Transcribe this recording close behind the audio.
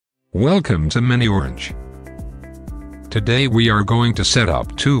Welcome to miniOrange. Today we are going to set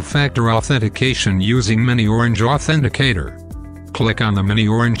up two-factor authentication using miniOrange Authenticator. Click on the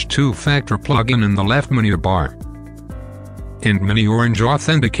miniOrange two-factor plugin in the left menu bar. In miniOrange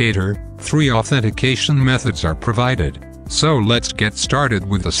Authenticator, 3 authentication methods are provided, so let's get started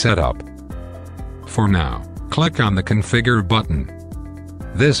with the setup. For now, click on the Configure button.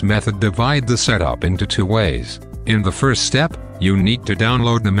 This method divides the setup into 2 ways. In the first step, you need to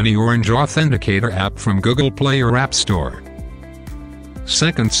download the miniOrange Authenticator app from Google Play or App Store.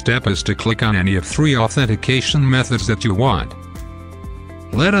 Second step is to click on any of 3 authentication methods that you want.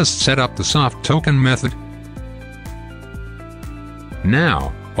 Let us set up the soft token method.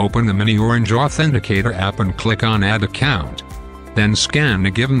 Now, open the miniOrange Authenticator app and click on Add Account. Then scan the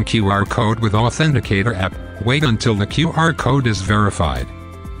given QR code with Authenticator app. Wait until the QR code is verified.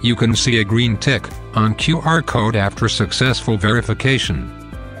 You can see a green tick on QR code after successful verification.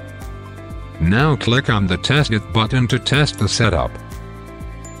 Now click on the Test It button to test the setup.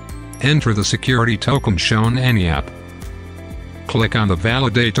 Enter the security token shown in the app. Click on the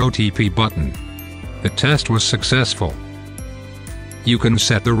Validate OTP button. The test was successful. You can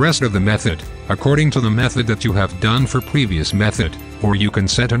set the rest of the method according to the method that you have done for previous method, or you can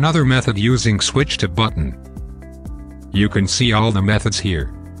set another method using Switch to button. You can see all the methods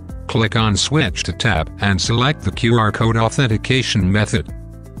here. Click on Switch to tab and select the QR Code Authentication method.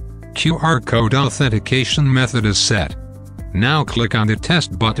 QR Code Authentication method is set. Now click on the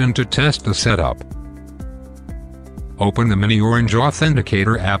Test button to test the setup. Open the miniOrange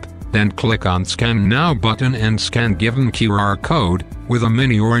Authenticator app, then click on Scan Now button and scan given QR code with a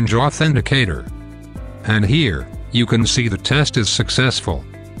miniOrange Authenticator. And here, you can see the test is successful.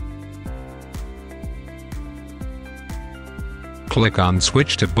 Click on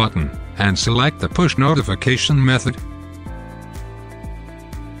Switch to button, and select the Push Notification method.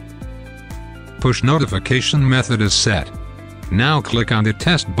 Push Notification method is set. Now click on the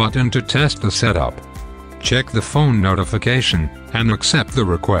Test button to test the setup. Check the phone notification, and accept the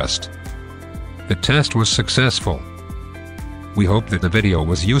request. The test was successful. We hope that the video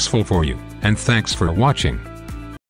was useful for you, and thanks for watching.